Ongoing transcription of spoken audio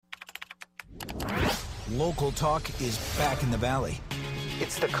Local talk is back in the Valley.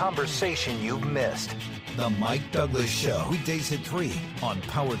 It's the conversation you've missed. The Mike Douglas Show. Weekdays at 3 on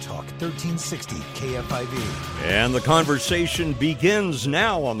Power Talk 1360 KFIV. And the conversation begins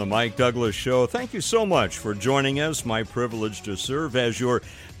now on the Mike Douglas Show. Thank you so much for joining us. My privilege to serve as your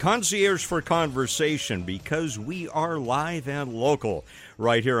concierge for conversation because we are live and local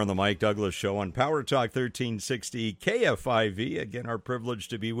right here on the Mike Douglas Show on Power Talk 1360 KFIV. Again, our privilege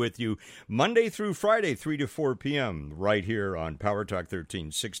to be with you Monday through Friday, 3 to 4 p.m. right here on Power Talk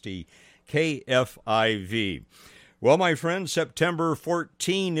 1360 KFIV. Well, my friends, September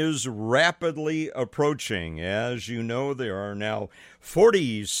 14 is rapidly approaching. As you know, there are now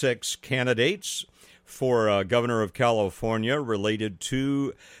 46 candidates for governor of California related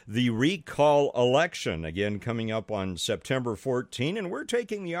to the recall election, again, coming up on September 14. And we're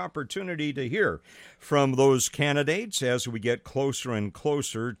taking the opportunity to hear from those candidates as we get closer and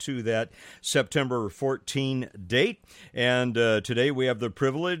closer to that September 14 date. And today we have the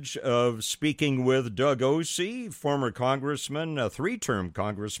privilege of speaking with Doug Ose, former congressman, a three-term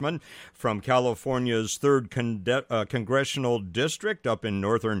congressman from California's 3rd Congressional District up in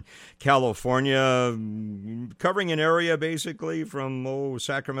Northern California, covering an area basically from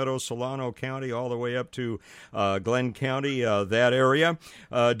Sacramento, Solano County, all the way up to Glenn County, that area.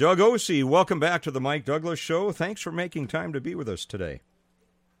 Doug Ose, welcome back to the Mike Douglas Show. Thanks for making time to be with us today.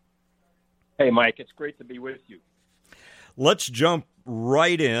 Hey, Mike, it's great to be with you. Let's jump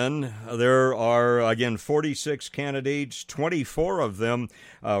right in. There are, again, 46 candidates, 24 of them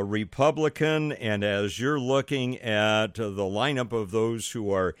Republican, and as you're looking at the lineup of those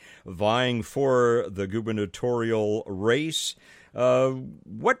who are vying for the gubernatorial race,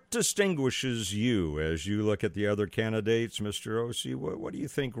 what distinguishes you as you look at the other candidates, Mr. Ose? What do you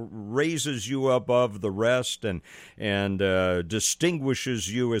think raises you above the rest and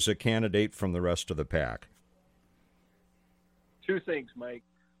distinguishes you as a candidate from the rest of the pack? Two things, Mike.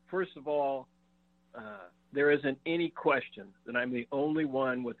 First of all, there isn't any question that I'm the only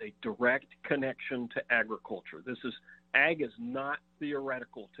one with a direct connection to agriculture. Ag is not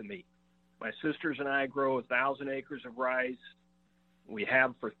theoretical to me. My sisters and I grow 1,000 acres of rice. We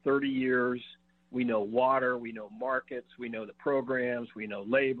have for 30 years. We know water, we know markets, we know the programs, we know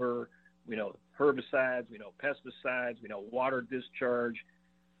labor, we know herbicides, we know pesticides, we know water discharge.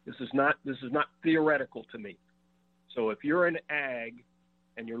 This is not theoretical to me. So if you're in ag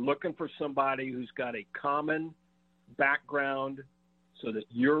and you're looking for somebody who's got a common background so that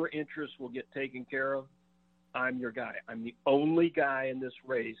your interests will get taken care of, I'm your guy. I'm the only guy in this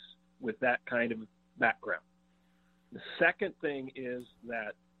race with that kind of background. The second thing is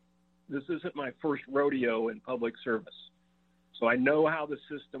that this isn't my first rodeo in public service. So I know how the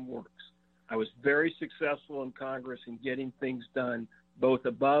system works. I was very successful in Congress in getting things done both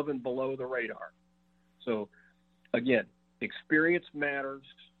above and below the radar. So again, experience matters.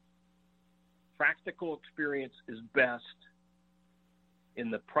 Practical experience is best. In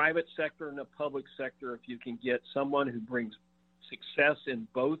the private sector and the public sector, if you can get someone who brings success in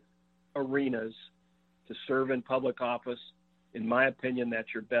both arenas to serve in public office, in my opinion,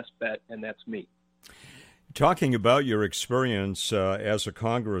 that's your best bet, and that's me. Talking about your experience as a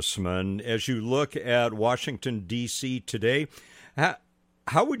congressman, as you look at Washington, D.C. today,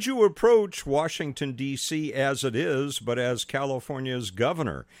 how would you approach Washington, D.C. as it is, but as California's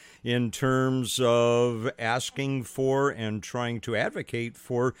governor, in terms of asking for and trying to advocate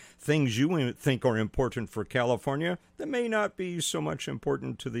for things you think are important for California that may not be so much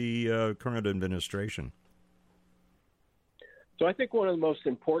important to the current administration? So I think one of the most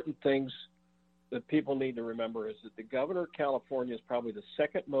important things that people need to remember is that the governor of California is probably the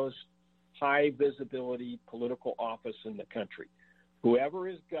second most high visibility political office in the country. Whoever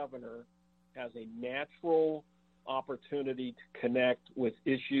is governor has a natural opportunity to connect with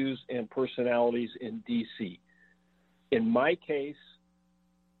issues and personalities in D.C. In my case,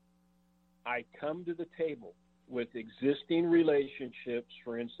 I come to the table with existing relationships,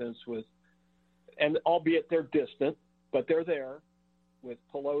 for instance, and albeit they're distant, but they're there, with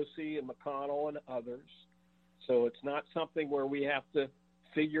Pelosi and McConnell and others. So it's not something where we have to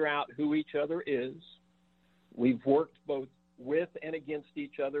figure out who each other is. We've worked both with and against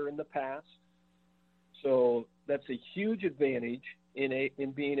each other in the past. So that's a huge advantage in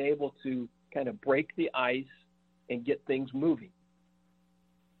being able to kind of break the ice and get things moving.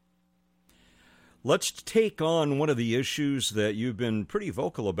 Let's take on one of the issues that you've been pretty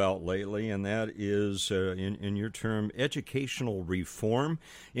vocal about lately, and that is, in your term, educational reform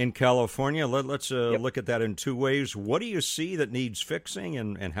in California. Let's look at that in two ways. What do you see that needs fixing,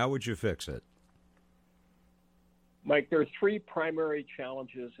 and how would you fix it? Mike, there are three primary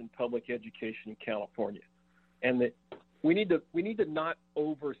challenges in public education in California, and that we need to not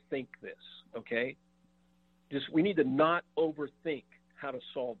overthink this. Okay, we need to not overthink how to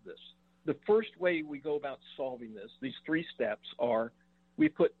solve this. The first way we go about solving this, these three steps, are we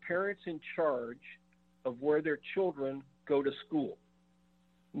put parents in charge of where their children go to school.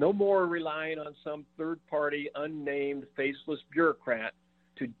 No more relying on some third-party, unnamed, faceless bureaucrat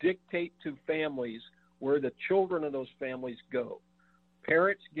to dictate to families where the children of those families go.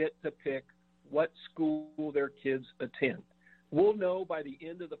 Parents get to pick what school their kids attend. We'll know by the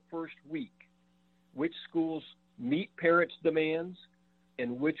end of the first week which schools meet parents' demands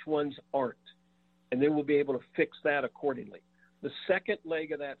and which ones aren't. And then we'll be able to fix that accordingly. The second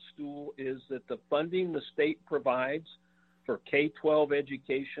leg of that stool is that the funding the state provides for K-12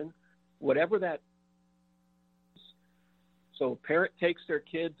 education, whatever that is. So a parent takes their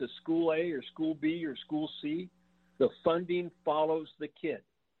kid to school A or school B or school C, the funding follows the kid.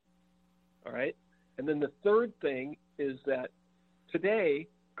 All right? And then the third thing is that today,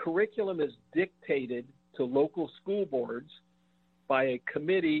 curriculum is dictated to local school boards by a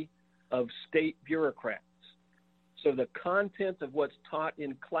committee of state bureaucrats. So the content of what's taught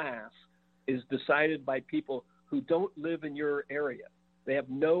in class is decided by people who don't live in your area. They have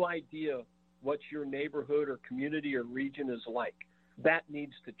no idea what your neighborhood or community or region is like. That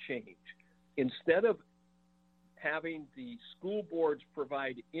needs to change. Instead of having the school boards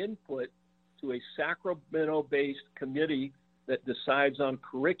provide input to a Sacramento-based committee that decides on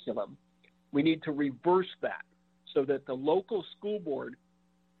curriculum, we need to reverse that so that the local school board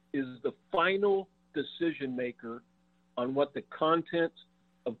is the final decision maker on what the content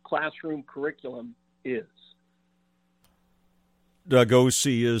of classroom curriculum is. Doug Ose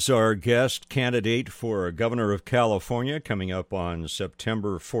is our guest candidate for Governor of California coming up on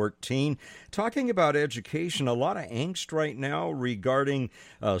September 14. Talking about education, a lot of angst right now regarding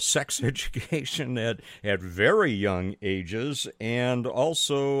sex education at very young ages, and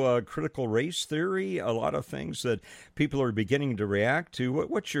also critical race theory, a lot of things that people are beginning to react to.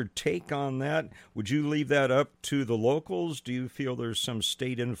 What's your take on that? Would you leave that up to the locals? Do you feel there's some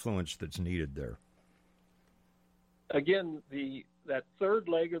state influence that's needed there? Again, that third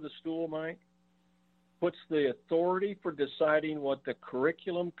leg of the stool, Mike, puts the authority for deciding what the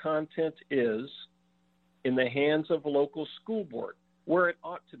curriculum content is in the hands of a local school board, where it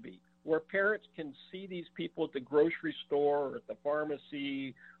ought to be, where parents can see these people at the grocery store or at the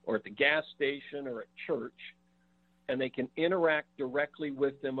pharmacy or at the gas station or at church, and they can interact directly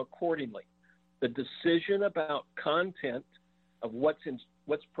with them accordingly. The decision about content of what's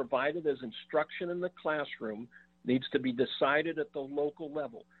provided as instruction in the classroom needs to be decided at the local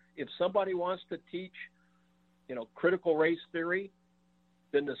level. If somebody wants to teach, critical race theory,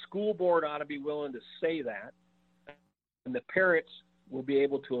 then the school board ought to be willing to say that, and the parents will be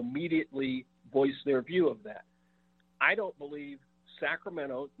able to immediately voice their view of that. I don't believe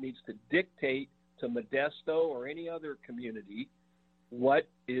Sacramento needs to dictate to Modesto or any other community what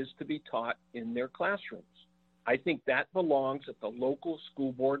is to be taught in their classrooms. I think that belongs at the local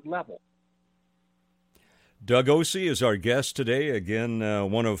school board level. Doug Ose is our guest today. Again,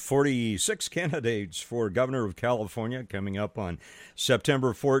 one of 46 candidates for Governor of California coming up on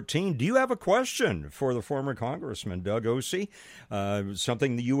September 14. Do you have a question for the former Congressman, Doug Ose?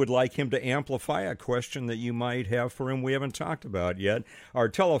 Something that you would like him to amplify, a question that you might have for him we haven't talked about yet. Our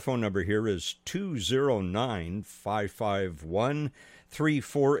telephone number here is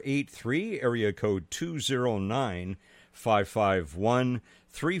 209-551-3483, area code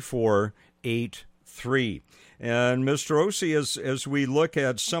 209-551-3483. And Mr. Ose, as we look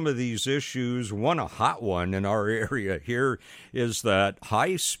at some of these issues, a hot one in our area here is that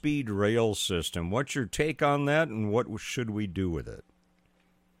high-speed rail system. What's your take on that, and what should we do with it?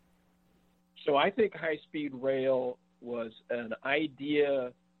 So I think high-speed rail was an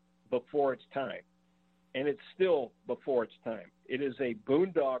idea before its time, and it's still before its time. It is a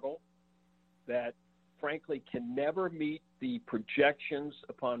boondoggle that, frankly, can never meet the projections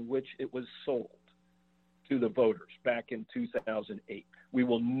upon which it was sold to the voters back in 2008. We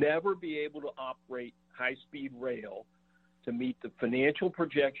will never be able to operate high-speed rail to meet the financial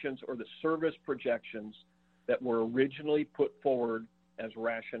projections or the service projections that were originally put forward as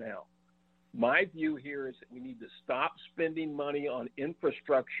rationale. My view here is that we need to stop spending money on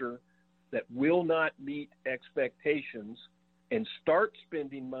infrastructure that will not meet expectations and start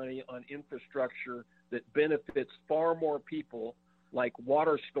spending money on infrastructure that benefits far more people, like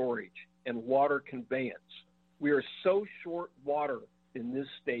water storage and water conveyance. We are so short water in this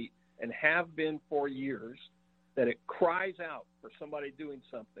state and have been for years that it cries out for somebody doing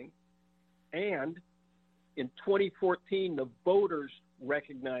something. And In 2014, the voters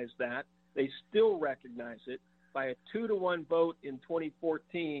recognized that. They still recognize it. By a 2-to-1 vote in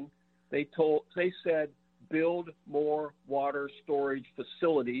 2014, they said build more water storage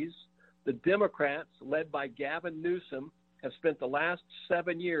facilities. The Democrats, led by Gavin Newsom, have spent the last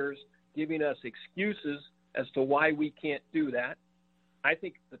 7 years giving us excuses as to why we can't do that. I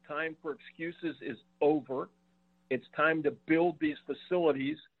think the time for excuses is over. It's time to build these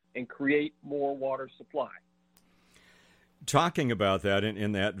facilities and create more water supply. Talking about that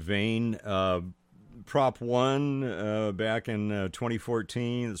in that vein, Prop 1 back in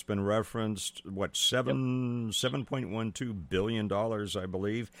 2014, it's been referenced, $7.12 billion, I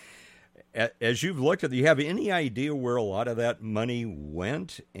believe. As you've looked at it, do you have any idea where a lot of that money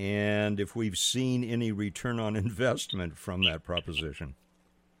went, and if we've seen any return on investment from that proposition?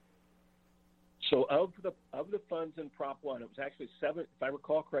 So of the funds in Prop 1, it was actually if I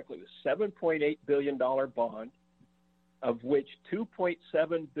recall correctly, it was $7.8 billion bond, of which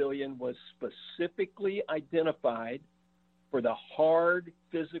 $2.7 billion was specifically identified for the hard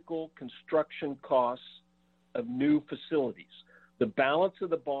physical construction costs of new facilities. The balance of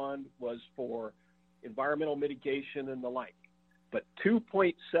the bond was for environmental mitigation and the like. But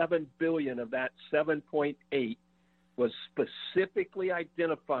 $2.7 billion of that $7.8 was specifically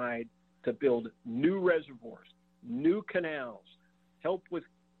identified to build new reservoirs, new canals, help with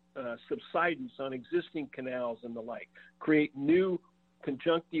subsidence on existing canals and the like, create new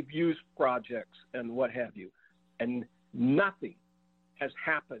conjunctive use projects and what have you. And nothing has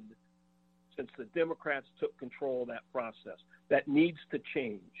happened since the Democrats took control of that process. That needs to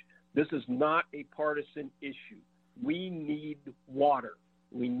change. This is not a partisan issue. We need water.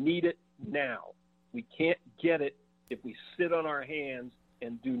 We need it now. We can't get it if we sit on our hands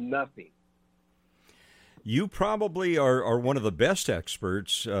and do nothing. You probably are one of the best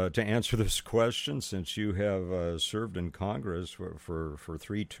experts to answer this question, since you have served in Congress for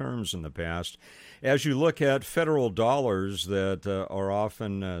 3 terms in the past. As you look at federal dollars that are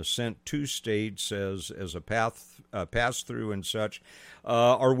often sent to states as a pass-through and such,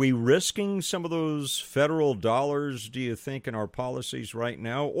 are we risking some of those federal dollars, do you think, in our policies right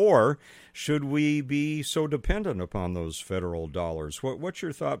now? Or should we be so dependent upon those federal dollars? What's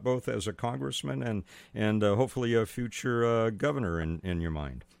your thought, both as a congressman and hopefully a future governor in your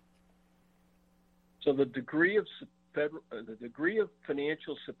mind? So the degree of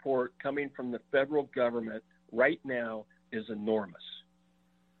financial support coming from the federal government right now is enormous.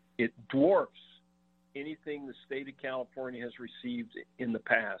 It dwarfs anything the state of California has received in the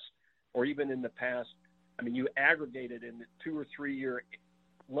past, or even in the past. I mean, you aggregate it in the 2 or 3 year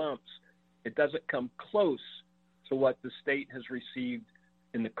lumps, it doesn't come close to what the state has received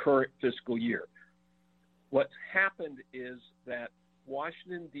in the current fiscal year. What's happened is that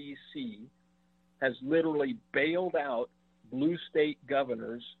Washington, D.C. has literally bailed out blue state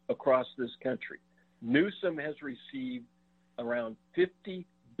governors across this country. Newsom has received around $50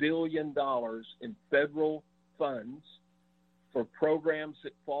 billion in federal funds for programs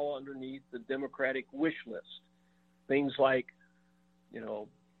that fall underneath the Democratic wish list. Things like,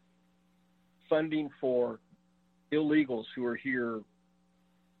 funding for illegals who are here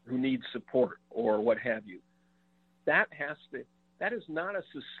who need support or what have you. That is not a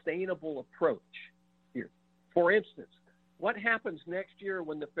sustainable approach here. For instance, what happens next year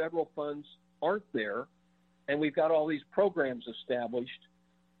when the federal funds aren't there and we've got all these programs established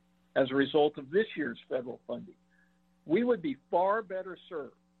as a result of this year's federal funding? We would be far better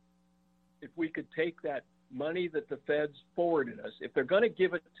served if we could take that money that the feds forwarded us. If they're going to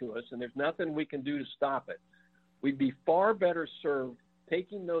give it to us and there's nothing we can do to stop it, we'd be far better served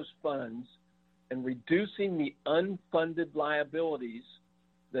taking those funds and reducing the unfunded liabilities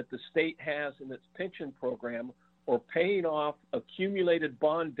that the state has in its pension program, or paying off accumulated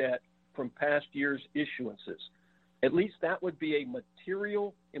bond debt from past year's issuances. At least that would be a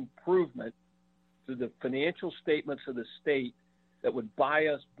material improvement to the financial statements of the state that would buy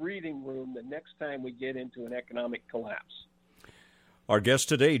us breathing room the next time we get into an economic collapse. Our guest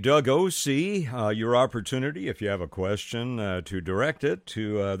today, Doug Ose. Your opportunity, if you have a question, to direct it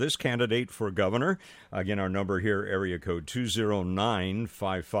to this candidate for governor. Again, our number here, area code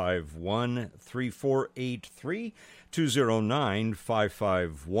 209-551-3483,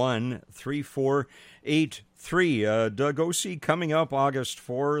 209-551-3483. Doug Ose, coming up August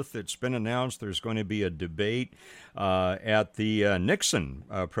 4th, it's been announced there's going to be a debate at the Nixon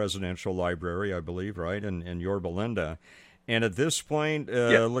Presidential Library, I believe, right, in Yorba Linda. And at this point,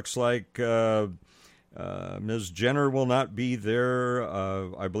 looks like Ms. Jenner will not be there.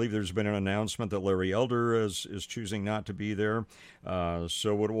 I believe there's been an announcement that Larry Elder is choosing not to be there.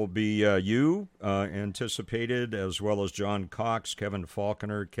 So it will be you anticipated, as well as John Cox, Kevin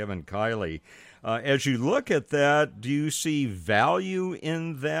Faulconer, Kevin Kiley. As you look at that, do you see value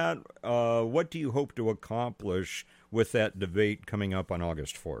in that? What do you hope to accomplish with that debate coming up on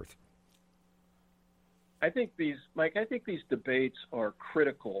August 4th? Mike, I think these debates are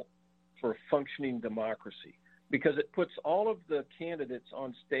critical for functioning democracy because it puts all of the candidates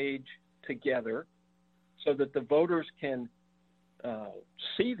on stage together so that the voters can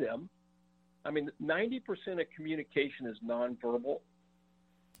see them. I mean, 90% of communication is nonverbal,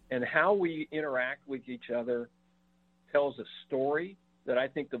 and how we interact with each other tells a story that I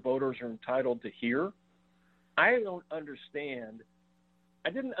think the voters are entitled to hear. I didn't understand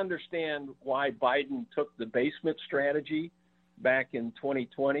why Biden took the basement strategy back in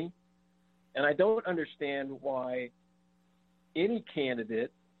 2020. And I don't understand why any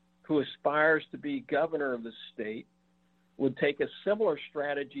candidate who aspires to be governor of the state would take a similar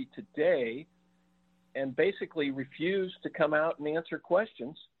strategy today and basically refuse to come out and answer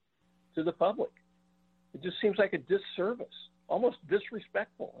questions to the public. It just seems like a disservice, almost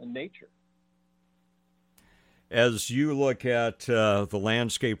disrespectful in nature. As you look at the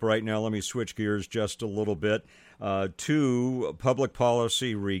landscape right now, let me switch gears just a little bit to public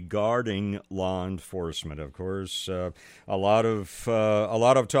policy regarding law enforcement. Of course, a lot of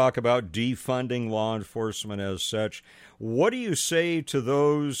talk about defunding law enforcement as such. What do you say to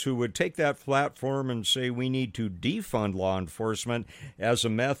those who would take that platform and say we need to defund law enforcement as a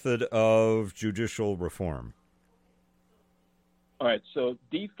method of judicial reform? All right, so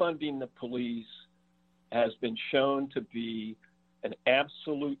defunding the police has been shown to be an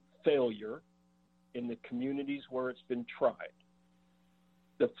absolute failure in the communities where it's been tried.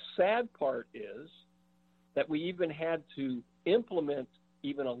 The sad part is that we even had to implement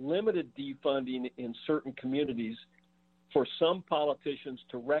even a limited defunding in certain communities for some politicians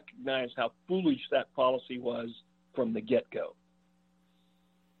to recognize how foolish that policy was from the get-go.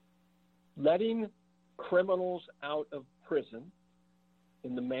 Letting criminals out of prison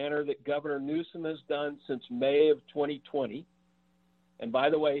in the manner that Governor Newsom has done since May of 2020. And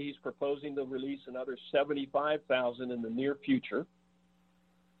by the way, he's proposing to release another 75,000 in the near future,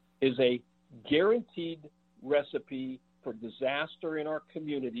 is a guaranteed recipe for disaster in our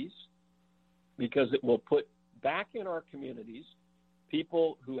communities because it will put back in our communities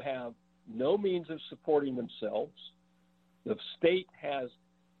people who have no means of supporting themselves. The state has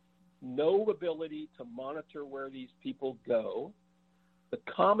no ability to monitor where these people go. The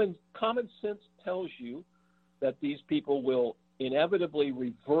common sense tells you that these people will inevitably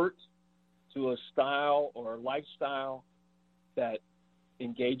revert to a style or a lifestyle that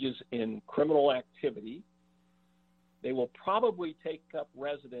engages in criminal activity. They will probably take up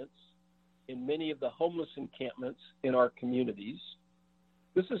residence in many of the homeless encampments in our communities.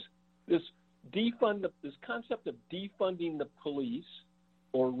 This concept of defunding the police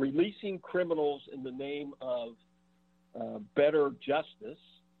or releasing criminals in the name of better justice,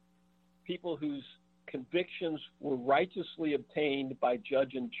 people whose convictions were righteously obtained by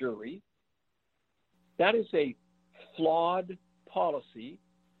judge and jury. That is a flawed policy.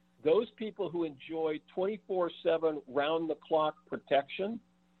 Those people who enjoy 24/7 round-the-clock protection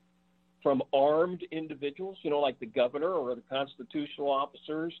from armed individuals, like the governor or the constitutional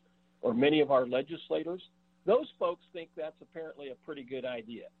officers or many of our legislators, those folks think that's apparently a pretty good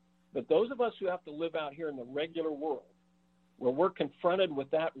idea. But those of us who have to live out here in the regular world, where we're confronted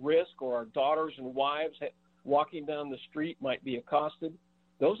with that risk, or our daughters and wives walking down the street might be accosted,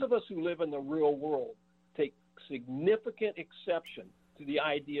 those of us who live in the real world take significant exception to the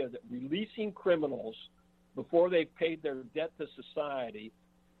idea that releasing criminals before they've paid their debt to society,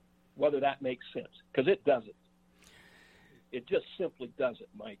 whether that makes sense, because it doesn't. It just simply doesn't,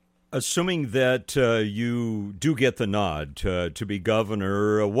 Mike. Assuming that you do get the nod to be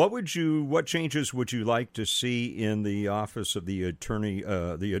governor, what changes would you like to see in the office of the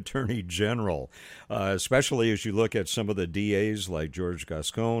Attorney General, especially as you look at some of the DAs like George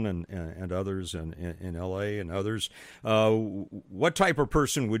Gascon and others in L.A. and others? What type of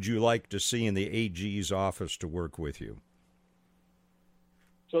person would you like to see in the AG's office to work with you?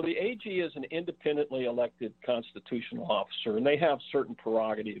 So the AG is an independently elected constitutional officer, and they have certain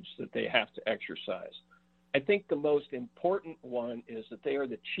prerogatives that they have to exercise. I think the most important one is that they are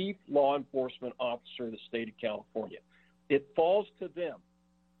the chief law enforcement officer of the state of California. It falls to them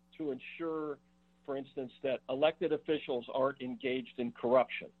to ensure, for instance, that elected officials aren't engaged in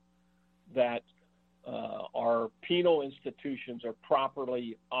corruption, that our penal institutions are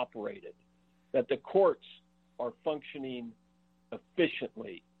properly operated, that the courts are functioning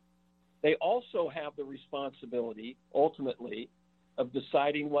efficiently. They also have the responsibility, ultimately, of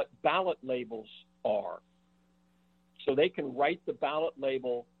deciding what ballot labels are. So they can write the ballot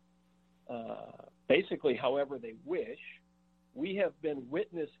label basically however they wish. We have been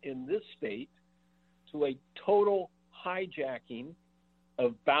witness in this state to a total hijacking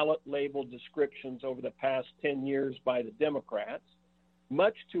of ballot label descriptions over the past 10 years by the Democrats.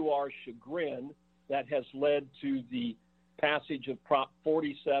 Much to our chagrin, that has led to the passage of Prop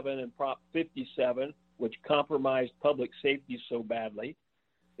 47 and Prop 57, which compromised public safety so badly.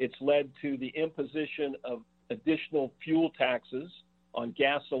 It's led to the imposition of additional fuel taxes on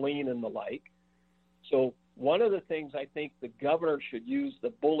gasoline and the like. So one of the things I think the governor should use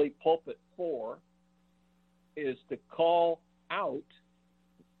the bully pulpit for is to call out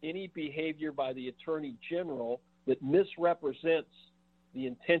any behavior by the Attorney General that misrepresents the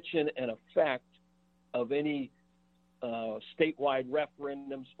intention and effect of any statewide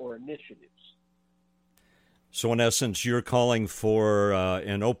referendums or initiatives. So in essence, you're calling for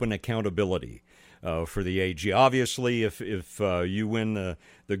an open accountability for the AG. Obviously, if you win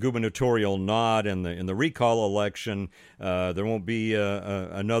the gubernatorial nod in the recall election, there won't be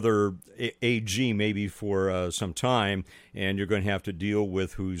another AG maybe for some time, and you're going to have to deal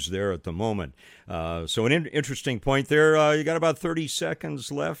with who's there at the moment. So an interesting point there. You got about 30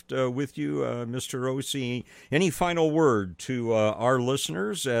 seconds left with you, Mr. Ossie. Any final word to our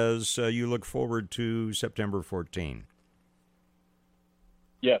listeners as you look forward to September 14?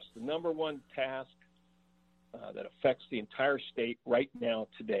 Yes, the number one task that affects the entire state right now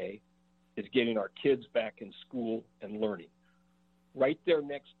today is getting our kids back in school and learning. Right there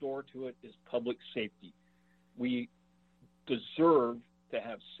next door to it is public safety. We deserve to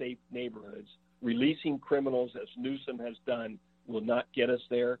have safe neighborhoods. Releasing criminals, as Newsom has done, will not get us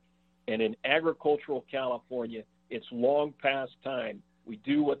there. And in agricultural California, it's long past time we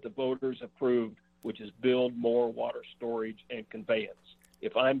do what the voters approved, which is build more water storage and conveyance.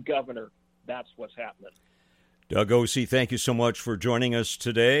 If I'm governor, that's what's happening. Doug Ossie, thank you so much for joining us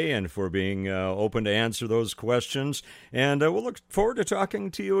today and for being open to answer those questions. And we'll look forward to talking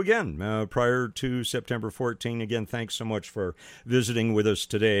to you again prior to September 14. Again, thanks so much for visiting with us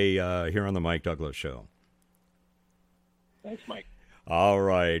today here on the Mike Douglas Show. Thanks, Mike. All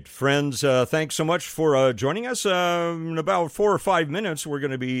right, friends, thanks so much for joining us. In about 4 or 5 minutes, we're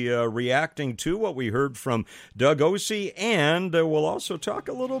going to be reacting to what we heard from Doug Ossie, and we'll also talk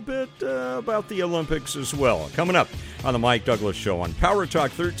a little bit about the Olympics as well. Coming up on the Mike Douglas Show on Power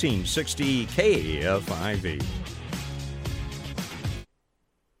Talk 1360 KFIV.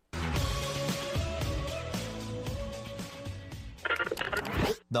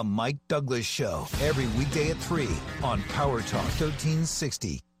 The Mike Douglas Show, every weekday at 3 on Power Talk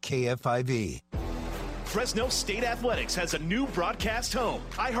 1360 KFIV. Fresno State Athletics has a new broadcast home.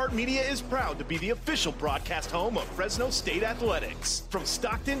 iHeartMedia is proud to be the official broadcast home of Fresno State Athletics. From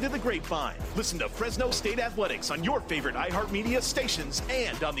Stockton to the Grapevine, listen to Fresno State Athletics on your favorite iHeartMedia stations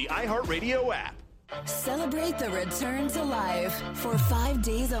and on the iHeartRadio app. Celebrate the return to live for 5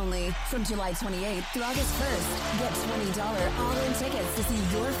 days only from July 28th through August 1st. Get $20 all-in tickets to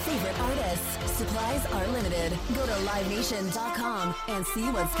see your favorite artists. Supplies are limited. Go to livenation.com and see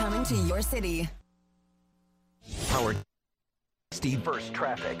what's coming to your city. Powered Steve First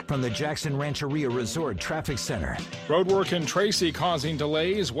traffic from the Jackson Rancheria Resort Traffic Center. Roadwork in Tracy causing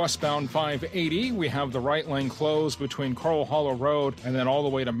delays westbound 580. We have the right lane closed between Coral Hollow Road and then all the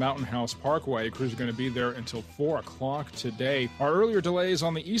way to Mountain House Parkway. Crews are going to be there until 4 o'clock today. Our earlier delays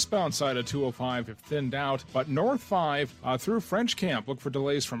on the eastbound side of 205 have thinned out, but North 5 through French Camp. Look for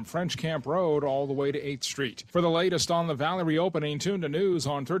delays from French Camp Road all the way to 8th Street. For the latest on the Valley reopening, tune to news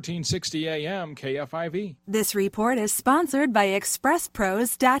on 1360 AM KFIV. This report is sponsored by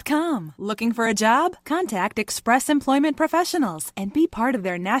ExpressPros.com. Looking for a job? Contact Express Employment Professionals and be part of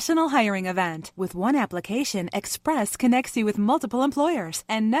their national hiring event. With one application, Express connects you with multiple employers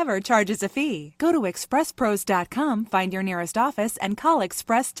and never charges a fee. Go to ExpressPros.com, find your nearest office, and call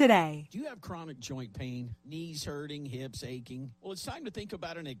Express today. Do you have chronic joint pain, knees hurting, hips aching? Well, it's time to think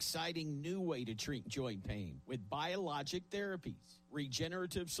about an exciting new way to treat joint pain with biologic therapies.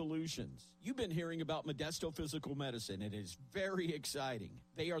 Regenerative Solutions. You've been hearing about Modesto Physical Medicine. It is very exciting.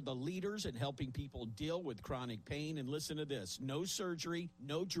 They are the leaders in helping people deal with chronic pain. And listen to this, no surgery,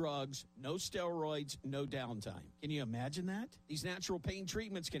 no drugs, no steroids, no downtime. Can you imagine that? These natural pain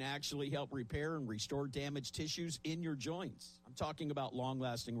treatments can actually help repair and restore damaged tissues in your joints. I'm talking about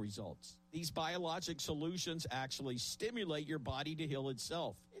long-lasting results. These biologic solutions actually stimulate your body to heal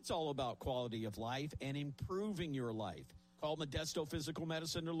itself. It's all about quality of life and improving your life. Call Modesto Physical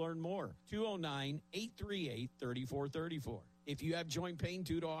Medicine to learn more. 209-838-3434. If you have joint pain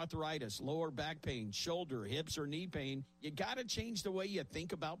due to arthritis, lower back pain, shoulder, hips, or knee pain, you got to change the way you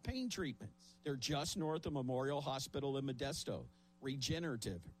think about pain treatments. They're just north of Memorial Hospital in Modesto.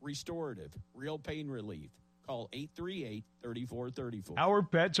 Regenerative, restorative, real pain relief. Call 838-3434. Our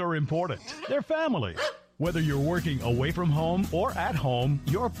pets are important. They're family. Whether you're working away from home or at home,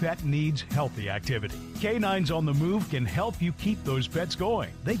 your pet needs healthy activity. Canines on the Move can help you keep those pets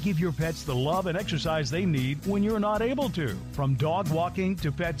going. They give your pets the love and exercise they need when you're not able to. From dog walking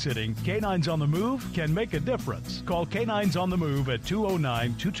to pet sitting, Canines on the Move can make a difference. Call Canines on the Move at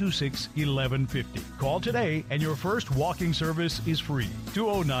 209-226-1150. Call today and your first walking service is free.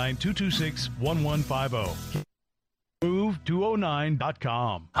 209-226-1150.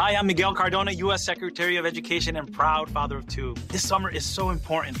 Move209.com. Hi, I'm Miguel Cardona, U.S. Secretary of Education and proud father of two. This summer is so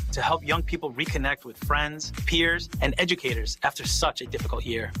important to help young people reconnect with friends, peers, and educators after such a difficult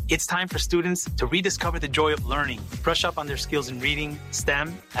year. It's time for students to rediscover the joy of learning, brush up on their skills in reading,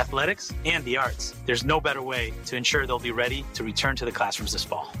 STEM, athletics, and the arts. There's no better way to ensure they'll be ready to return to the classrooms this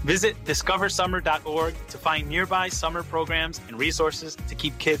fall. Visit discoversummer.org to find nearby summer programs and resources to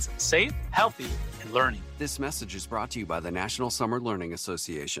keep kids safe, healthy, and learning. This message is brought to you by the National Summer Learning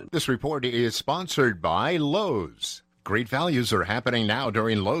Association. This report is sponsored by Lowe's. Great values are happening now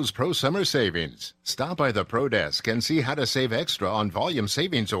during Lowe's Pro Summer Savings. Stop by the Pro Desk and see how to save extra on volume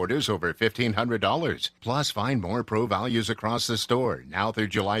savings orders over $1,500. Plus, find more Pro values across the store now through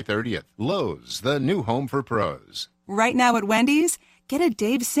July 30th. Lowe's, the new home for pros. Right now at Wendy's, get a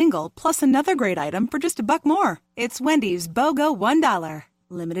Dave's single plus another great item for just $1 more. It's Wendy's BOGO $1.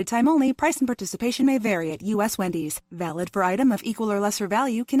 Limited time only. Price and participation may vary at U.S. Wendy's. Valid for item of equal or lesser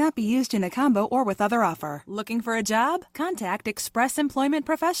value. Cannot be used in a combo or with other offer. Looking for a job? Contact Express Employment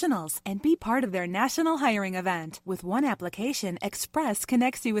Professionals and be part of their national hiring event. With one application, Express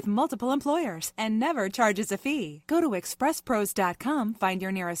connects you with multiple employers and never charges a fee. Go to expresspros.com, find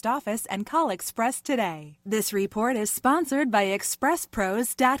your nearest office, and call Express today. This report is sponsored by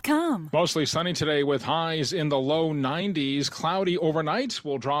expresspros.com. Mostly sunny today with highs in the low 90s. Cloudy overnight.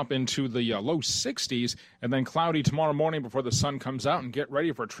 Will drop into the low 60s, and then cloudy tomorrow morning before the sun comes out, and get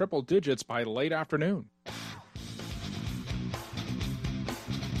ready for triple digits by late afternoon.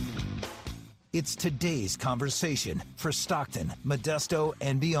 It's today's conversation for Stockton, Modesto,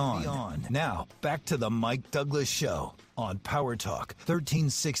 and beyond. Now, back to the Mike Douglas Show on Power Talk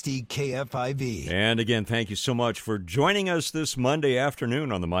 1360 KFIV. And again, thank you so much for joining us this Monday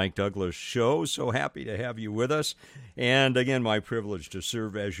afternoon on the Mike Douglas Show. So happy to have you with us. And again, my privilege to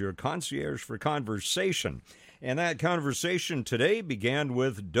serve as your concierge for conversation. And that conversation today began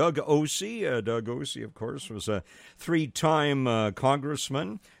with Doug Ose. Doug Ose, of course, was a three-time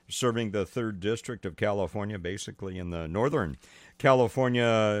congressman serving the 3rd District of California, basically in the Northern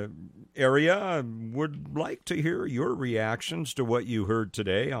California area. Would like to hear your reactions to what you heard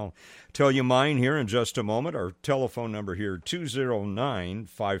today. I'll tell you mine here in just a moment. Our telephone number here,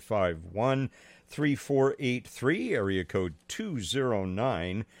 209-551-3483, area code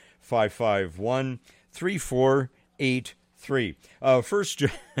 209-551-3483. First,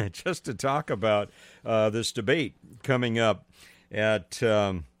 just to talk about this debate coming up at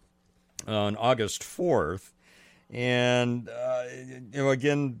on August 4th. And,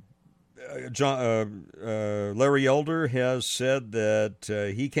 again, Larry Elder has said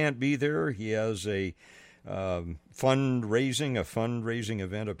that he can't be there. He has a fundraising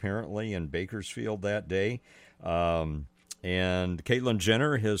event apparently in Bakersfield that day. And Caitlyn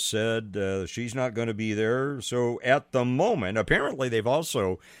Jenner has said she's not going to be there. So at the moment, apparently they've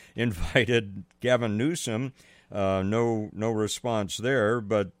also invited Gavin Newsom. No response there.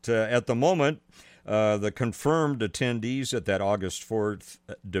 But at the moment, the confirmed attendees at that August 4th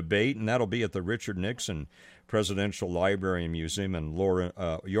debate, and that'll be at the Richard Nixon Presidential Library and Museum in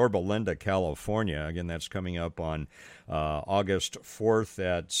Yorba Linda, California. Again, that's coming up on August 4th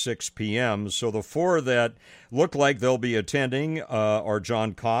at 6 p.m. So the four that look like they'll be attending are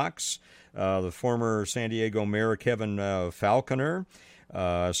John Cox, the former San Diego Mayor Kevin Falconer,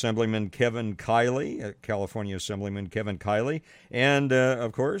 Assemblyman Kevin Kiley, California Assemblyman Kevin Kiley, and,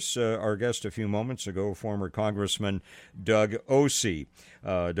 of course, our guest a few moments ago, former Congressman Doug Ose.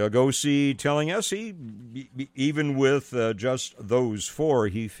 Doug Ose telling us even with just those four,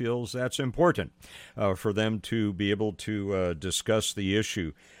 he feels that's important for them to be able to discuss the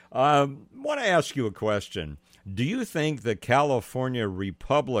issue. I want to ask you a question. Do you think the California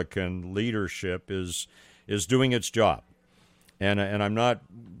Republican leadership is doing its job? And I'm not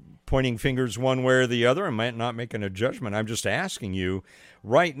pointing fingers one way or the other. I might not making a judgment. I'm just asking you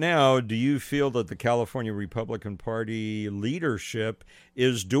right now, do you feel that the California Republican Party leadership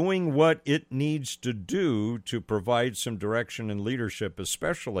is doing what it needs to do to provide some direction and leadership,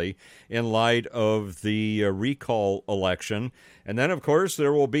 especially in light of the recall election? And then, of course,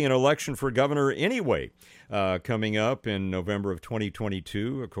 there will be an election for governor anyway, coming up in November of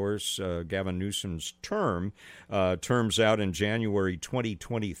 2022. Of course, Gavin Newsom's terms out in January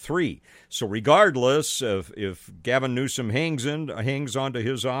 2023. So regardless of if Gavin Newsom hangs on to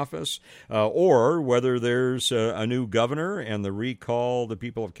his office, or whether there's a new governor and the recall, the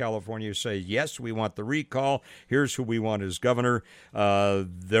people of California say, yes, we want the recall, here's who we want as governor,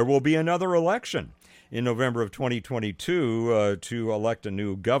 there will be another election in November of 2022 to elect a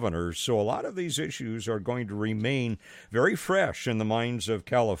new governor. So a lot of these issues are going to remain very fresh in the minds of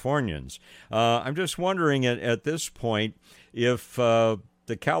Californians. I'm just wondering at this point if the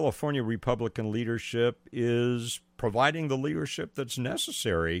California Republican leadership is providing the leadership that's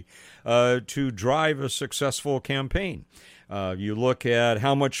necessary to drive a successful campaign. You look at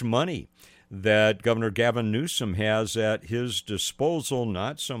how much money that Governor Gavin Newsom has at his disposal,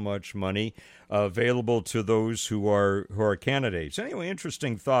 not so much money available to those who are candidates. Anyway,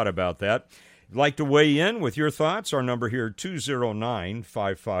 interesting thought about that. If you'd like to weigh in with your thoughts, our number here,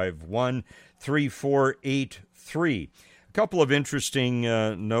 209-551-3483. A couple of interesting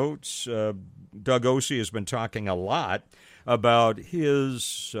notes. Doug Ose has been talking a lot about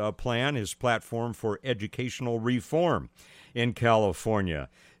his plan, his platform for educational reform in California.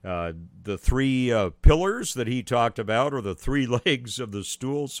 The three pillars that he talked about, or the three legs of the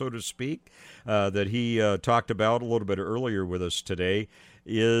stool, so to speak, that he talked about a little bit earlier with us today,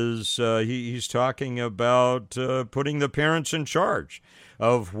 is he's talking about putting the parents in charge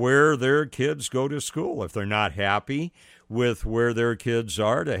of where their kids go to school. If they're not happy with where their kids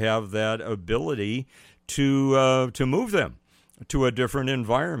are, to have that ability to move them to a different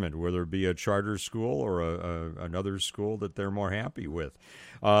environment, whether it be a charter school or another school that they're more happy with.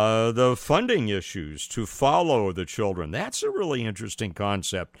 The funding issues to follow the children, that's a really interesting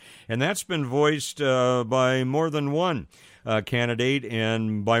concept, and that's been voiced by more than one candidate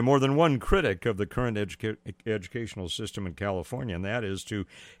and by more than one critic of the current educational system in California, and that is to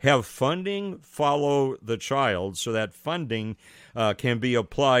have funding follow the child so that funding can be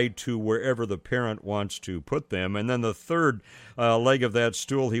applied to wherever the parent wants to put them. And then the third leg of that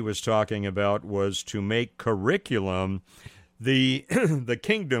stool he was talking about was to make curriculum the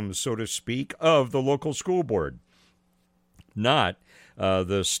kingdom, so to speak, of the local school board, not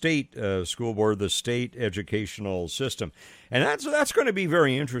the state school board, the state educational system. And that's going to be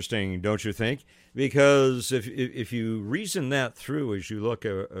very interesting, don't you think? Because if you reason that through as you look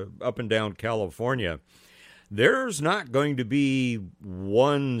up and down California, there's not going to be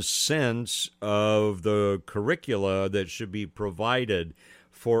one sense of the curricula that should be provided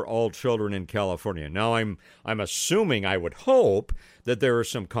for all children in California. Now, I'm assuming, I would hope, that there are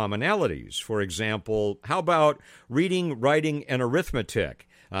some commonalities. For example, how about reading, writing, and arithmetic?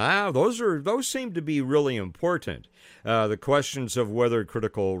 Those seem to be really important. The questions of whether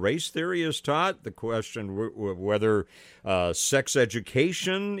critical race theory is taught, the question whether sex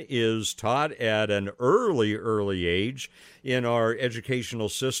education is taught at an early age in our educational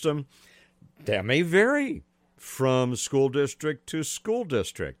system, that may vary from school district to school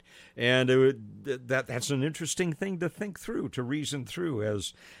district. And that's an interesting thing to think through, to reason through,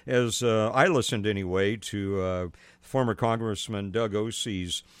 as I listened anyway to former Congressman Doug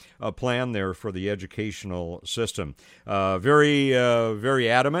Ose's plan there for the educational system. Very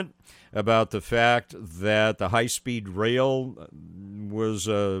adamant about the fact that the high-speed rail was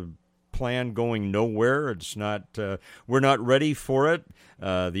a plan going nowhere. It's not. We're not ready for it.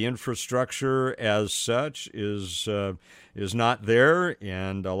 The infrastructure as such is not there,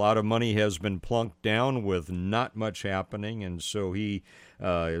 and a lot of money has been plunked down with not much happening. And so he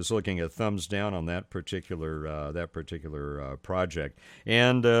is looking at thumbs down on that particular project,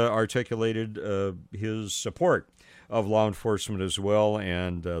 and articulated his support of law enforcement as well,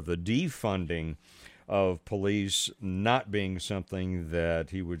 and the defunding of police not being something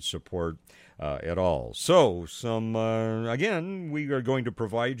that he would support at all. So, again, we are going to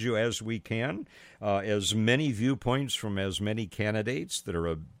provide you as we can, as many viewpoints from as many candidates that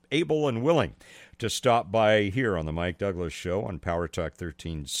are able and willing to stop by here on the Mike Douglas Show on Power Talk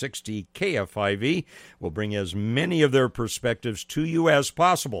 1360 KFIV. We'll bring as many of their perspectives to you as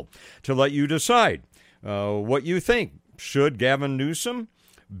possible to let you decide what you think. Should Gavin Newsom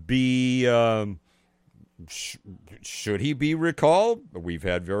be... should he be recalled? We've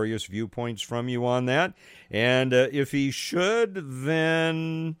had various viewpoints from you on that. And if he should,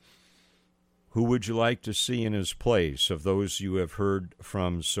 then Who would you like to see in his place of those you have heard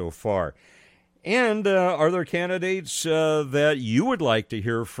from so far? And are there candidates that you would like to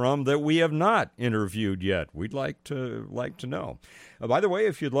hear from that we have not interviewed yet? We'd like to know. By the way,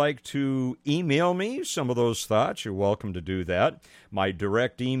 if you'd like to email me some of those thoughts, you're welcome to do that. My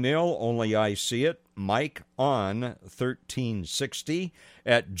direct email, only I see it,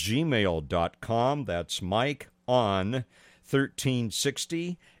 mikeon1360@gmail.com. That's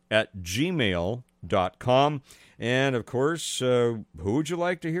mikeon1360@gmail.com. And, of course, who would you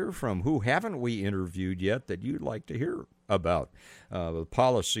like to hear from? Who haven't we interviewed yet that you'd like to hear about? The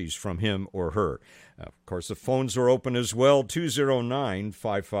policies from him or her. Of course, the phones are open as well,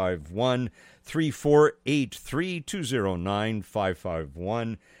 209-551-3483,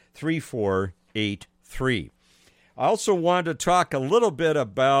 209-551-3483. I also want to talk a little bit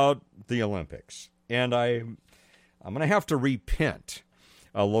about the Olympics, and I'm going to have to repent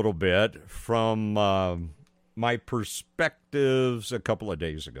a little bit from my perspectives a couple of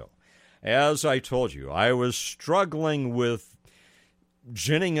days ago. As I told you, I was struggling with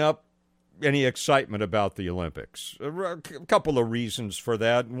ginning up any excitement about the Olympics. A couple of reasons for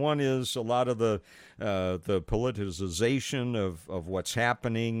that. One is a lot of the politicization of what's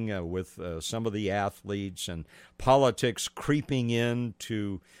happening with some of the athletes and politics creeping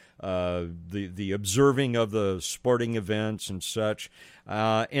into the observing of the sporting events and such.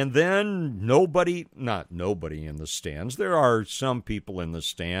 And then not nobody in the stands. There are some people in the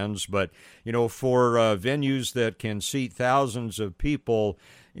stands, but, for venues that can seat thousands of people,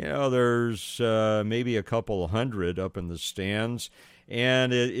 there's maybe a couple hundred up in the stands.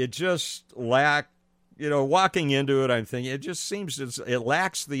 And it just lacked, walking into it, I'm thinking, it just seems it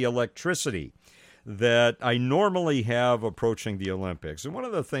lacks the electricity that I normally have approaching the Olympics. And one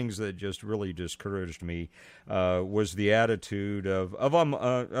of the things that just really discouraged me was the attitude of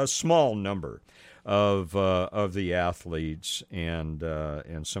a small number of the athletes and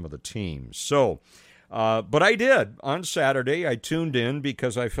some of the teams. So, but I did. On Saturday, I tuned in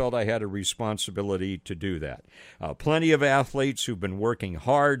because I felt I had a responsibility to do that. Plenty of athletes who've been working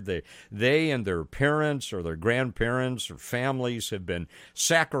hard. They and their parents or their grandparents or families have been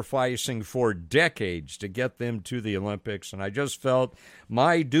sacrificing for decades to get them to the Olympics. And I just felt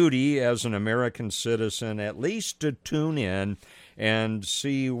my duty as an American citizen at least to tune in and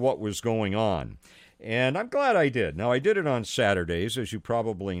see what was going on. And I'm glad I did. Now, I did it on Saturdays, as you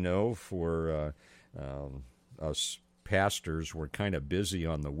probably know, for us pastors were kind of busy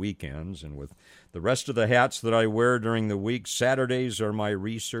on the weekends, and with the rest of the hats that I wear during the week, Saturdays are my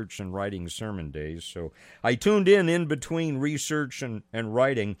research and writing sermon days. So I tuned in between research and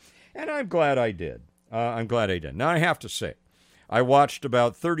writing, and I'm glad I did. Now, I have to say, I watched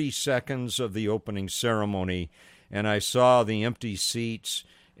about 30 seconds of the opening ceremony, and I saw the empty seats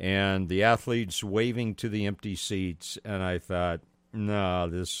and the athletes waving to the empty seats, and I thought, no,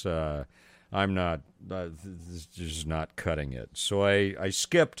 this is not cutting it. So I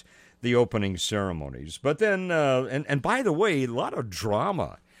skipped the opening ceremonies. But then, and by the way, a lot of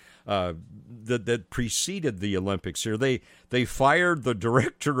drama that preceded the Olympics here. They fired the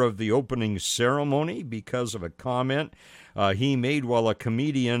director of the opening ceremony because of a comment he made while a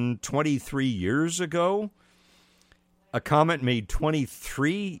comedian 23 years ago. A comment made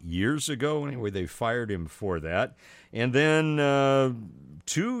 23 years ago. Anyway, they fired him for that. And then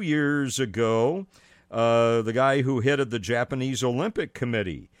 2 years ago, the guy who headed the Japanese Olympic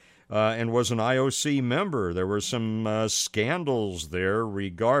Committee and was an IOC member, there were some scandals there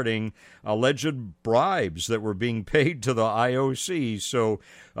regarding alleged bribes that were being paid to the IOC. So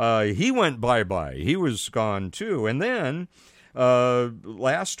he went bye-bye. He was gone, too. And then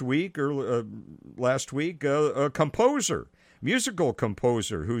last week, a musical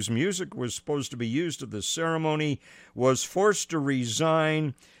composer whose music was supposed to be used at the ceremony was forced to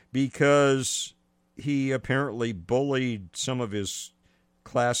resign because he apparently bullied some of his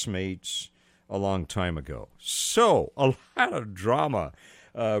classmates a long time ago. So, a lot of drama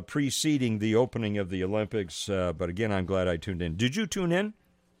preceding the opening of the Olympics, but again, I'm glad I tuned in. Did you tune in?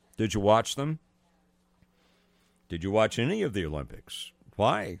 Did you watch them? Did you watch any of the Olympics?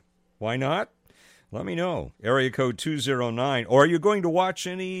 Why? Why not? Let me know. Area code 209. Or are you going to watch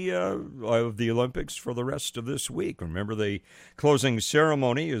any of the Olympics for the rest of this week? Remember, the closing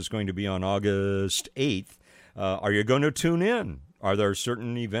ceremony is going to be on August 8th. Are you going to tune in? Are there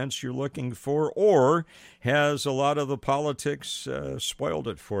certain events you're looking for? Or has a lot of the politics spoiled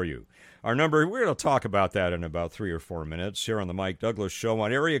it for you? Our number, we're going to talk about that in about 3 or 4 minutes here on the Mike Douglas Show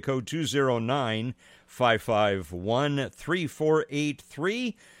on area code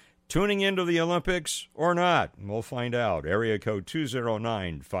 209-551-3483, tuning into the Olympics or not? We'll find out. Area code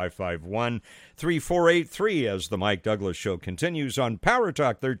 209-551-3483 as the Mike Douglas Show continues on Power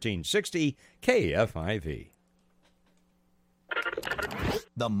Talk 1360 KFIV.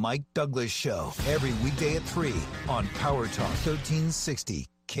 The Mike Douglas Show, every weekday at 3 on Power Talk 1360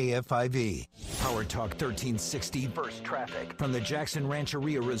 KFIV. Power Talk 1360 First Traffic from the Jackson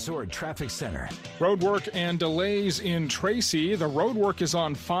Rancheria Resort Traffic Center. Road work and delays in Tracy. The road work is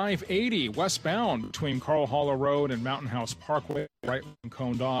on 580 westbound between Carl Hollow Road and Mountain House Parkway, right lane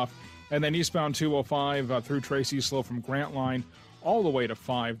coned off. And then eastbound 205 through Tracy, slow from Grant Line all the way to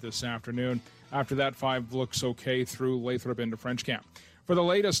 5 this afternoon. After that, 5 looks okay through Lathrop into French Camp. For the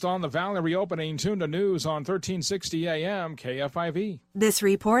latest on the Valley reopening, tune to news on 1360 AM KFIV. This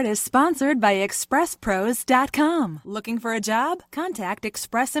report is sponsored by ExpressPros.com. Looking for a job? Contact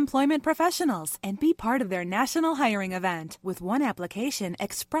Express Employment Professionals and be part of their national hiring event. With one application,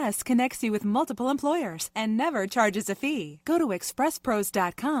 Express connects you with multiple employers and never charges a fee. Go to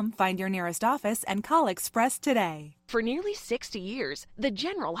ExpressPros.com, find your nearest office, and call Express today. For nearly 60 years, the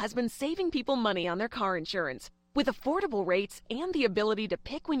General has been saving people money on their car insurance. With affordable rates and the ability to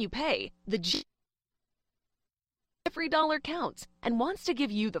pick when you pay, every dollar counts and wants to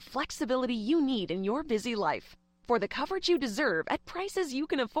give you the flexibility you need in your busy life. For the coverage you deserve at prices you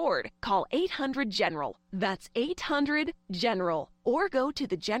can afford, call 800-GENERAL. That's 800-GENERAL. Or go to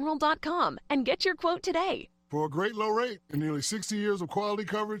thegeneral.com and get your quote today. For a great low rate and nearly 60 years of quality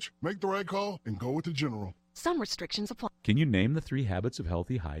coverage, make the right call and go with the General. Some restrictions apply. Can you name the 3 habits of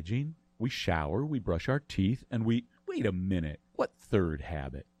healthy hygiene? We shower, we brush our teeth, and we... Wait a minute. What third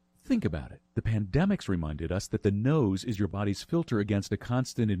habit? Think about it. The pandemics reminded us that the nose is your body's filter against a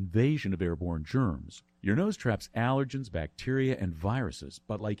constant invasion of airborne germs. Your nose traps allergens, bacteria, and viruses,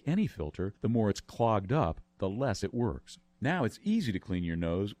 but like any filter, the more it's clogged up, the less it works. Now it's easy to clean your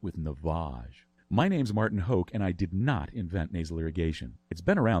nose with Navage. My name's Martin Hoke, and I did not invent nasal irrigation. It's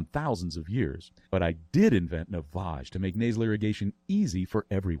been around thousands of years, but I did invent Navage to make nasal irrigation easy for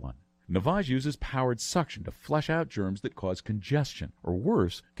everyone. Navage uses powered suction to flush out germs that cause congestion, or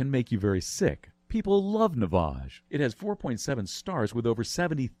worse, can make you very sick. People love Navage. It has 4.7 stars with over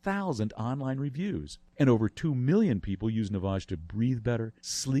 70,000 online reviews. And over 2 million people use Navage to breathe better,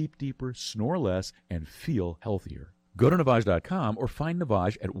 sleep deeper, snore less, and feel healthier. Go to Navage.com or find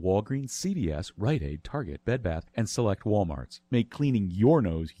Navage at Walgreens, CVS, Rite Aid, Target, Bed Bath, and select Walmarts. Make cleaning your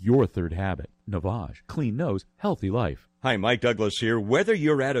nose your third habit. Navage. Clean nose, healthy life. Hi, Mike Douglas here. Whether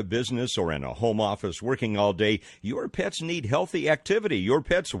you're at a business or in a home office working all day, your pets need healthy activity. Your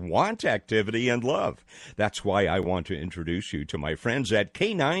pets want activity and love. That's why I want to introduce you to my friends at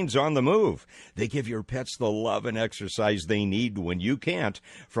Canines on the Move. They give your pets the love and exercise they need when you can't.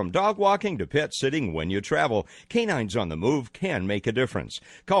 From dog walking to pet sitting when you travel, Canines on the Move can make a difference.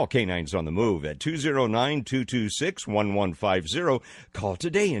 Call Canines on the Move at 209-226-1150. Call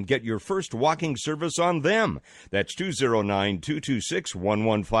today and get your first walking service on them. That's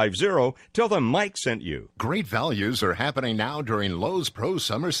 209-226-1150. Tell them Mike sent you. Great values are happening now during Lowe's Pro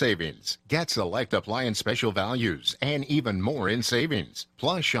Summer Savings. Get select appliance special values and even more in savings.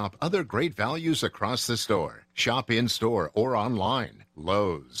 Plus, shop other great values across the store. Shop in-store or online.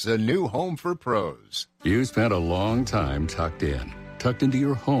 Lowe's, a new home for pros. You spent a long time tucked into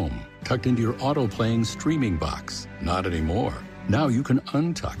your home, tucked into your auto-playing streaming box. Not anymore. Now you can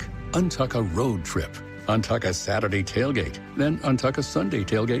untuck a road trip. Untuck a Saturday tailgate, then untuck a Sunday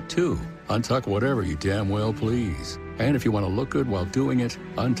tailgate too. Untuck whatever you damn well please. And if you want to look good while doing it,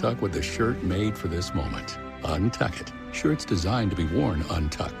 untuck with the shirt made for this moment. Untuck It. Shirts designed to be worn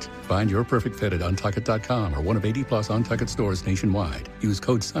untucked. Find your perfect fit at untuckit.com or one of 80-plus Untuck It stores nationwide. Use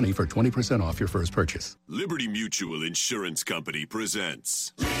code SUNNY for 20% off your first purchase. Liberty Mutual Insurance Company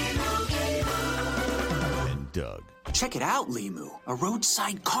presents... And Doug. Check it out, Limu, a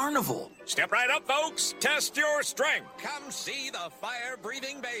roadside carnival. Step right up, folks. Test your strength. Come see the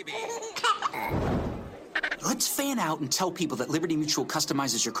fire-breathing baby. Let's fan out and tell people that Liberty Mutual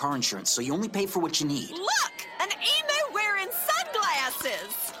customizes your car insurance so you only pay for what you need. Look, an emu wearing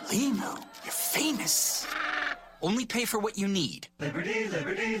sunglasses. Limu, you're famous. Only pay for what you need. Liberty,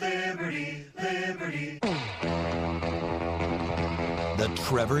 liberty, liberty, liberty. The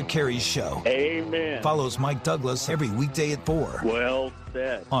Trevor Carey Show. Amen. Follows Mike Douglas every weekday at 4. Well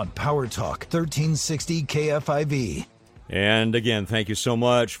said. On Power Talk 1360 KFIV. And again, thank you so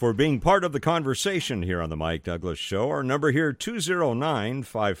much for being part of the conversation here on the Mike Douglas Show. Our number here,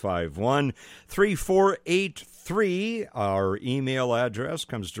 209-551-3483. Our email address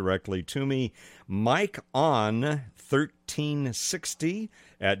comes directly to me, mikeon1360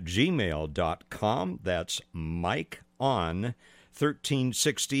 @gmail.com. That's mikeon1360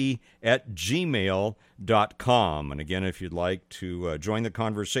 1360@gmail.com. And again, if you'd like to join the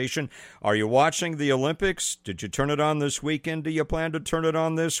conversation, are you watching the Olympics? Did you turn it on this weekend? Do you plan to turn it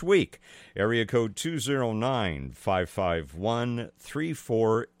on this week? Area code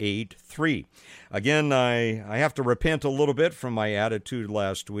 209-551-3483. Again, I have to repent a little bit from my attitude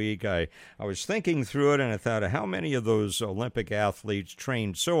last week. I was thinking through it, and I thought, how many of those Olympic athletes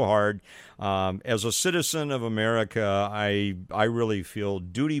trained so hard? As a citizen of America, I really feel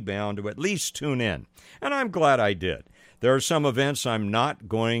duty-bound to at least tune in, and I'm glad I did. There are some events I'm not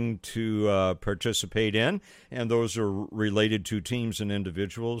going to participate in, and those are related to teams and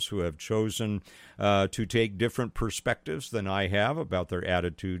individuals who have chosen to take different perspectives than I have about their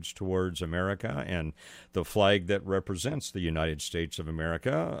attitudes towards America and the flag that represents the United States of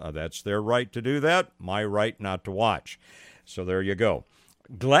America. That's their right to do that, my right not to watch. So there you go.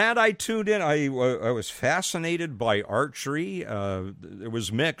 Glad I tuned in. I was fascinated by archery. It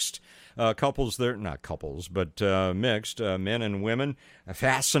was mixed. Couples there, not couples, but mixed, men and women.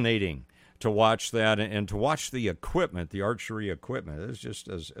 Fascinating to watch that and to watch the equipment, the archery equipment. It's just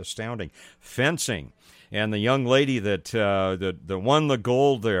astounding. Fencing. And the young lady that won the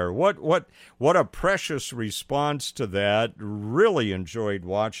gold there. What a precious response to that. Really enjoyed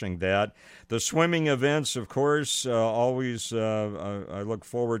watching that. The swimming events, of course, always I look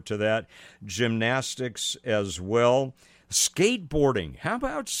forward to that. Gymnastics as well. Skateboarding. How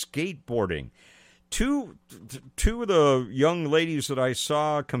about skateboarding? Two of the young ladies that I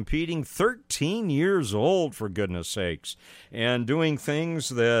saw competing, 13 years old, for goodness sakes, and doing things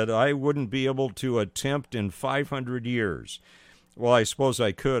that I wouldn't be able to attempt in 500 years. Well, I suppose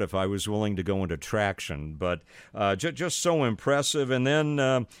I could if I was willing to go into traction, but just so impressive. And then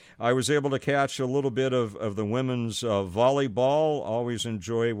I was able to catch a little bit of the women's volleyball. Always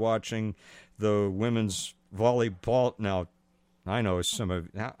enjoy watching the women's volleyball. Now, I know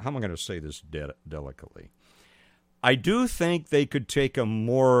how am I going to say this delicately? I do think they could take a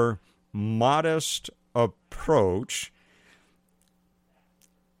more modest approach.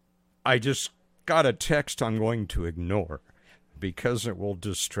 I just got a text I'm going to ignore because it will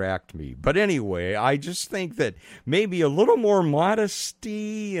distract me. But anyway, I just think that maybe a little more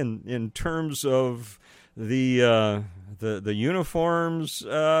modesty in terms of the uniforms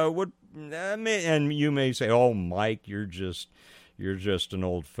would. And you may say, "Oh, Mike, you're just an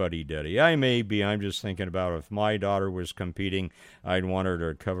old fuddy-duddy." I may be. I'm just thinking about if my daughter was competing, I'd want her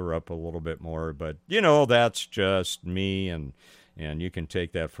to cover up a little bit more. But that's just me, and you can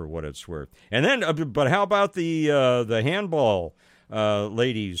take that for what it's worth. And then, but how about the handball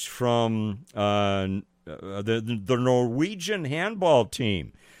ladies from the Norwegian handball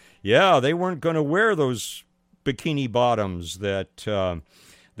team? Yeah, they weren't going to wear those bikini bottoms that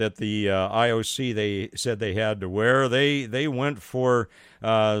the IOC they said they had to wear. They went for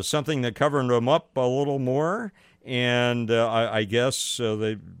something that covered them up a little more, and I guess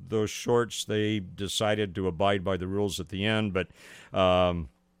those shorts, they decided to abide by the rules at the end. But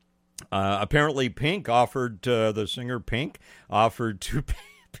apparently Pink offered, the singer Pink offered to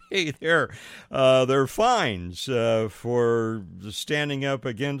pay their fines for standing up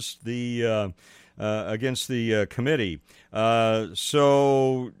against the committee.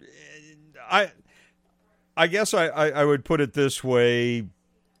 So I guess I would put it this way.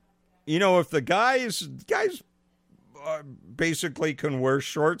 If the guys basically can wear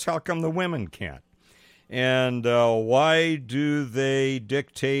shorts, how come the women can't? And why do they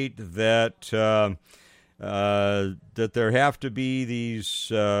dictate that that there have to be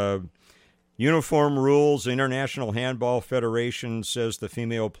these uniform rules? The International Handball Federation says the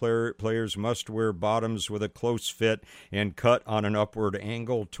female players must wear bottoms with a close fit and cut on an upward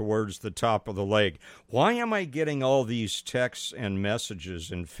angle towards the top of the leg. Why am I getting all these texts and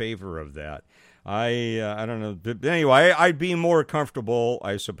messages in favor of that? I don't know. But anyway, I'd be more comfortable,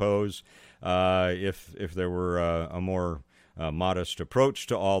 I suppose, if there were a more modest approach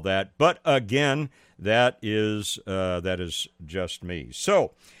to all that. But again, that is just me.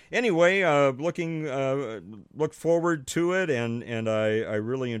 So anyway, look forward to it, and I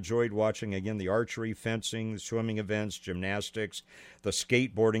really enjoyed watching again the archery, fencing, swimming events, gymnastics. The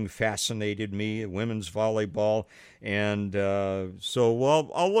skateboarding fascinated me, women's volleyball, and so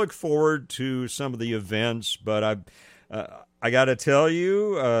I'll look forward to some of the events. But I got to tell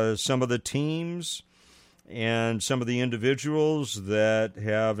you, some of the teams and some of the individuals that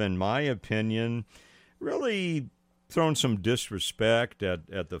have, in my opinion, really thrown some disrespect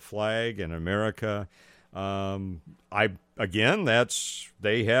at the flag and America. They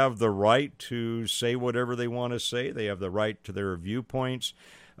have the right to say whatever they want to say. They have the right to their viewpoints.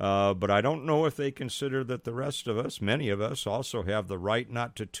 But I don't know if they consider that the rest of us, many of us, also have the right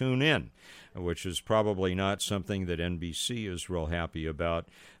not to tune in, which is probably not something that NBC is real happy about.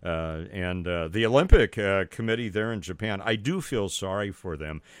 And the Olympic Committee there in Japan, I do feel sorry for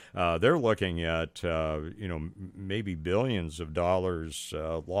them. They're looking at, maybe billions of dollars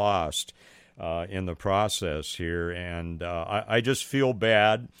lost in the process here. And I just feel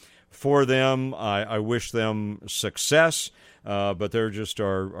bad for them. I wish them success. But there just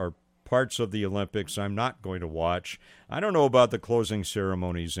are parts of the Olympics I'm not going to watch. I don't know about the closing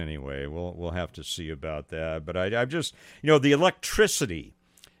ceremonies anyway. We'll have to see about that. But I've just, the electricity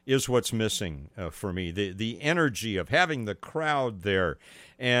is what's missing for me. The energy of having the crowd there,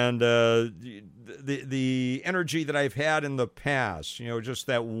 and the energy that I've had in the past. Just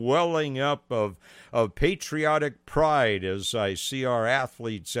that welling up of patriotic pride as I see our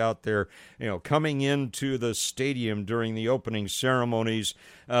athletes out there, coming into the stadium during the opening ceremonies.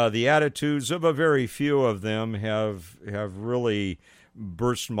 The attitudes of a very few of them have really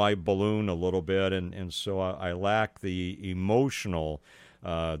burst my balloon a little bit, and so I lack the emotional.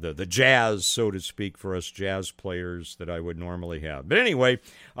 The jazz, so to speak, for us jazz players that I would normally have. But anyway,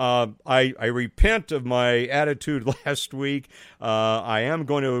 I repent of my attitude last week. I am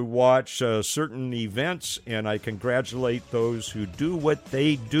going to watch certain events, and I congratulate those who do what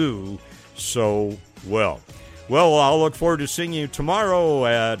they do so well. Well, I'll look forward to seeing you tomorrow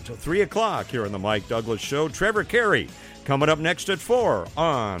at 3 o'clock here on the Mike Douglas Show. Trevor Carey coming up next at 4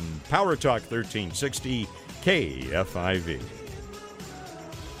 on Power Talk 1360 KFIV.